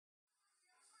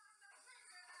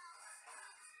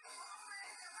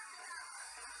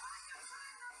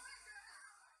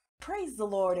Praise the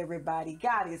Lord, everybody.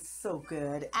 God is so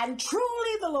good. And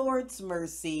truly the Lord's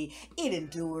mercy, it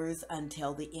endures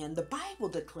until the end. The Bible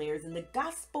declares in the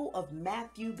Gospel of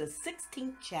Matthew, the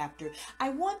 16th chapter, I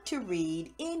want to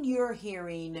read in your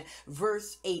hearing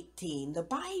verse 18. The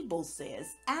Bible says,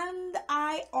 "And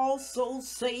I also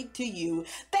say to you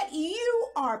that you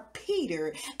are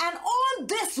Peter, and on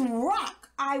this rock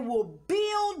I will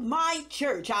build my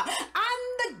church, and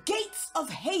the gates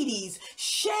of Hades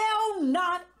shall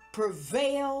not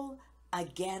prevail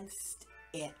against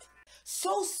it.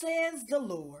 So says the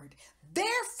Lord.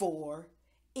 Therefore,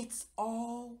 it's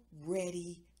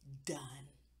already done."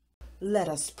 Let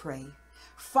us pray.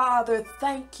 Father,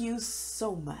 thank you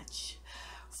so much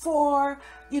for,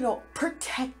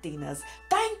 protecting us.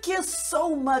 Thank you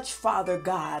so much, Father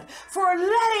God, for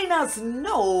letting us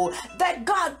know that,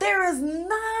 God, there is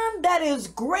none that is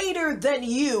greater than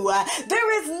you.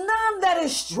 There is none that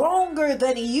is stronger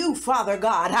than you, Father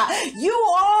God. You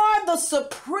are the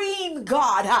supreme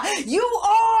God. You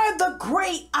are the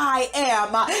great I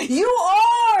am. You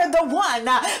are the one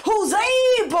who's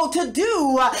able to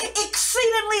do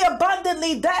exceedingly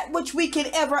abundantly that which we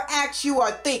can ever ask you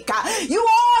or think. You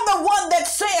are the one that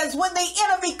says when the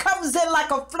enemy comes in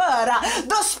like a flood,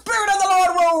 the Spirit of the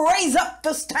Lord will raise up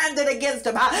the standard against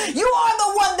him. You are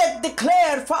the one that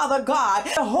declared, Father God,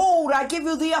 "Behold, I give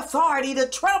you the authority to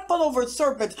trample over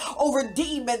serpents, over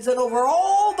demons, and over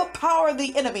all the power of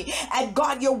the enemy." And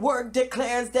God, your word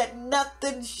declares that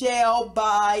nothing shall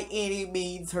by any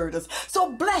means hurt us. So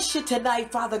bless you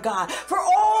tonight, Father God, for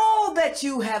all that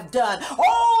you have done,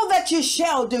 all that you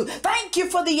shall do. Thank you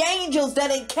for the angels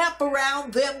that encamp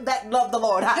around them that love the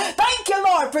Lord. Thank you,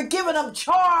 Lord, for giving them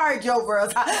charge over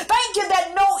us. Thank you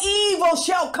that no evil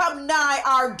shall come nigh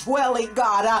our dwelling,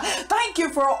 God. Thank you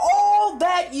for all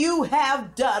that you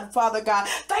have done, Father God.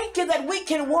 Thank you that we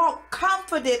can walk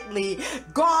confidently,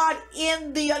 God,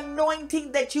 in the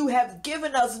anointing that you have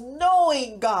given us,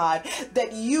 knowing, God,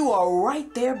 that you are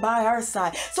right there by our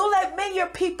side. So may your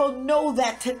people know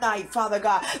that tonight, Father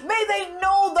God. May they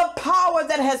know the power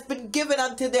that has been given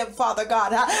unto them, Father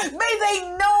God. May they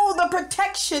know the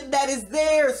protection that is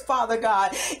theirs, Father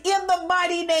God, in the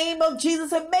mighty name of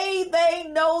Jesus. And may they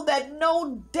know that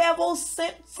no devil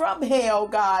sent from hell,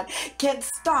 God, can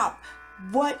stop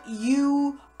what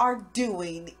you are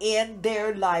doing in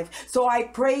their life. So I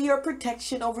pray your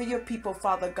protection over your people,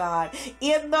 Father God,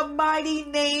 in the mighty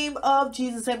name of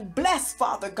Jesus. And bless,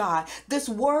 Father God, this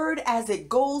word as it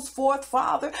goes forth,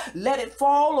 Father. Let it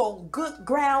fall on good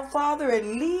ground, Father,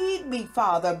 and lead me,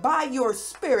 Father, by your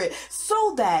Spirit,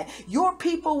 so that your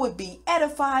people would be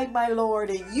edified, my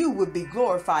Lord, and you would be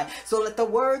glorified. So let the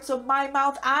words of my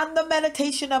mouth and the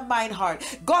meditation of mine heart,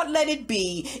 God, let it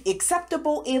be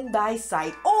acceptable in thy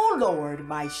sight, O Lord,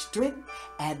 my strength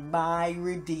and my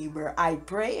Redeemer. I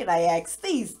pray and I ask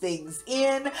these things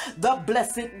in the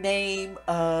blessed name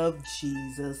of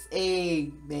Jesus.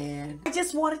 Amen. I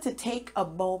just wanted to take a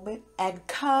moment and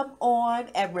come on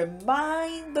and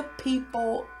remind the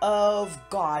people of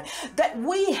God that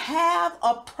we have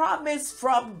a promise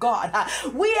from God.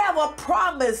 We have a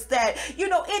promise that,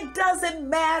 it doesn't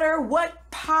matter what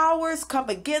powers come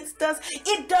against us.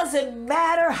 It doesn't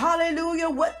matter, hallelujah,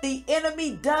 what the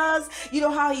enemy does.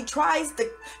 How he tries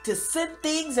to send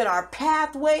things in our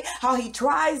pathway, how he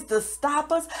tries to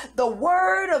stop us. The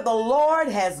word of the Lord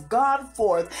has gone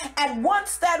forth. And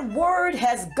once that word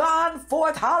has gone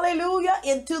forth, hallelujah,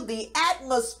 into the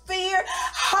atmosphere,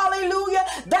 hallelujah,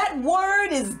 that word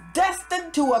is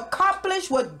destined to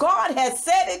accomplish what God has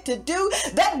said it to do.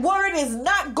 That word is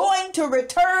not going to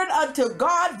return unto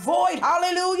God void,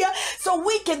 hallelujah. So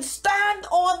we can stand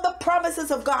on the promises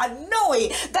of God,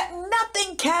 knowing that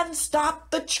nothing can stop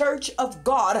the church of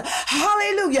God.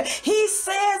 Hallelujah. He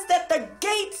says that the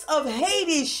gates of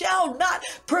Hades shall not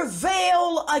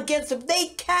prevail against them. They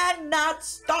cannot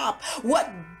stop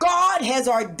what God has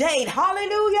ordained.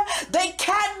 Hallelujah. They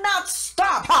cannot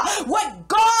stop what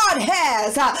God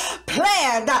has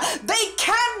planned. They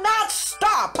cannot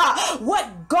stop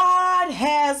what God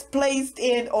has placed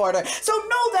in order. So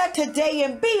know that today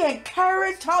and be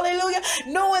encouraged. Hallelujah.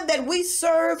 Knowing that we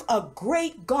serve a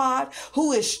great God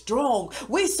who is strong.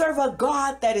 We serve a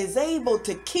God that is able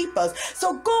to keep us.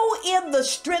 So go in the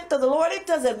strength of the Lord. It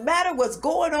doesn't matter what's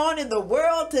going on in the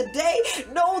world today.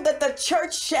 Know that the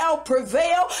church shall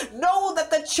prevail. Know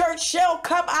that the church shall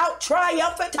come out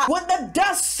triumphant. When the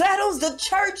dust settles, the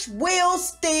church will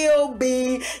still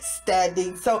be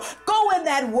standing. So go in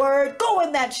that word, go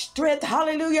in that strength.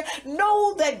 Hallelujah.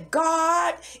 Know that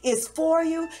God is for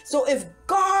you. So if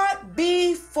God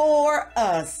be for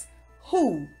us,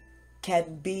 who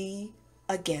can be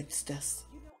against us?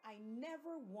 I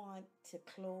never want to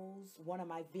close one of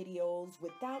my videos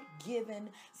without giving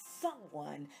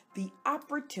someone the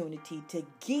opportunity to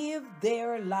give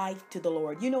their life to the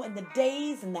Lord. You know, in the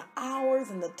days and the hours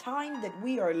and the time that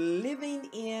we are living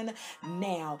in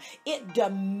now, it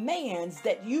demands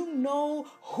that you know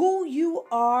who you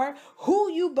are, who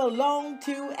you belong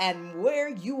to, and where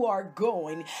you are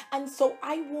going. And so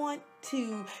I want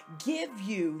to give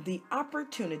you the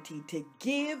opportunity to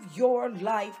give your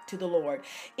life to the Lord.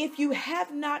 If you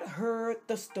have not heard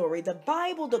the story, the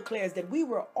Bible declares that we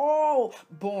were all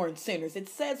born sinners. It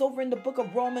says over in the book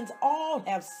of Romans, all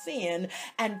have sinned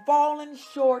and fallen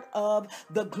short of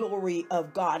the glory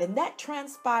of God. And that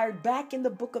transpired back in the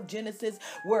book of Genesis,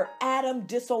 where Adam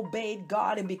disobeyed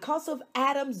God. And because of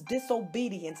Adam's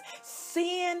disobedience,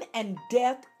 sin and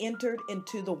death entered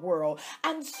into the world.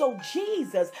 And so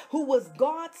Jesus, who was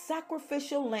God's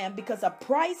sacrificial lamb, because a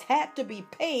price had to be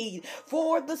paid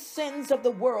for the sins of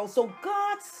the world. So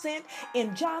God sent,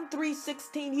 in John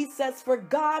 3:16, he says, "For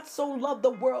God so loved the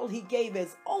world, he gave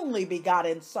his only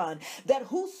begotten Son, that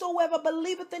whosoever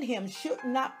believeth in him should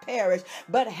not perish,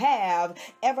 but have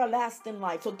everlasting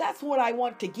life." So that's what I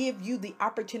want to give you the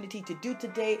opportunity to do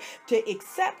today, to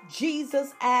accept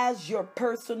Jesus as your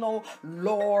personal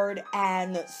Lord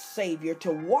and Savior,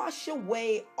 to wash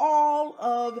away all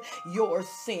of your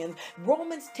sins.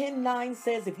 Romans 10:9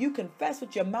 says, if you confess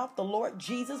with your mouth the Lord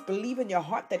Jesus, believe in your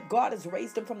heart that God has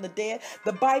raised him from the dead,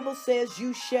 the Bible says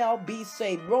you shall be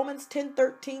saved. Romans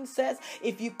 10:13 says,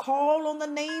 if you call on the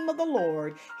name of the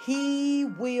Lord, he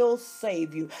will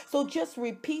save you. So just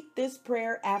repeat this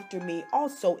prayer after me.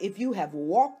 Also, if you have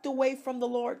walked away from the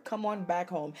Lord, come on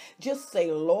back home. Just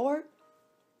say, Lord,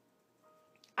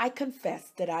 I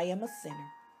confess that I am a sinner.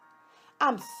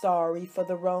 I'm sorry for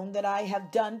the wrong that I have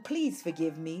done. Please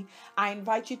forgive me. I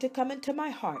invite you to come into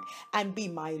my heart and be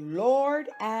my Lord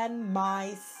and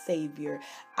my Savior.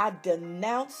 I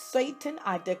denounce Satan.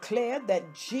 I declare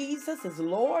that Jesus is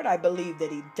Lord. I believe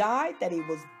that he died, that he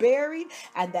was buried,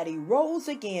 and that he rose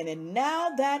again. And now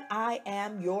that I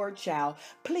am your child,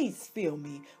 please fill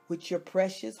me with your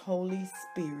precious Holy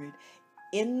Spirit.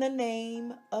 In the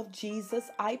name of Jesus,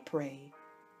 I pray.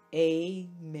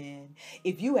 Amen.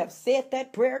 If you have said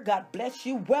that prayer, God bless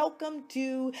you. Welcome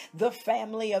to the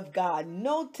family of God.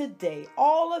 Know today,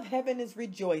 all of heaven is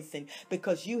rejoicing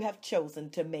because you have chosen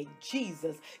to make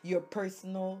Jesus your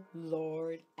personal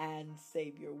Lord and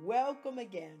Savior. Welcome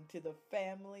again to the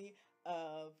family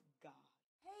of God.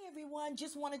 Hey everyone,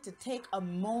 just wanted to take a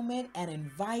moment and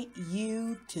invite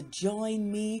you to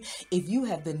join me. If you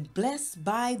have been blessed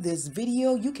by this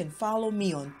video, you can follow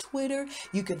me on Twitter,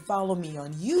 you can follow me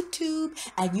on YouTube,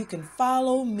 and you can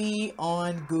follow me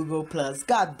on Google+.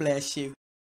 God bless you.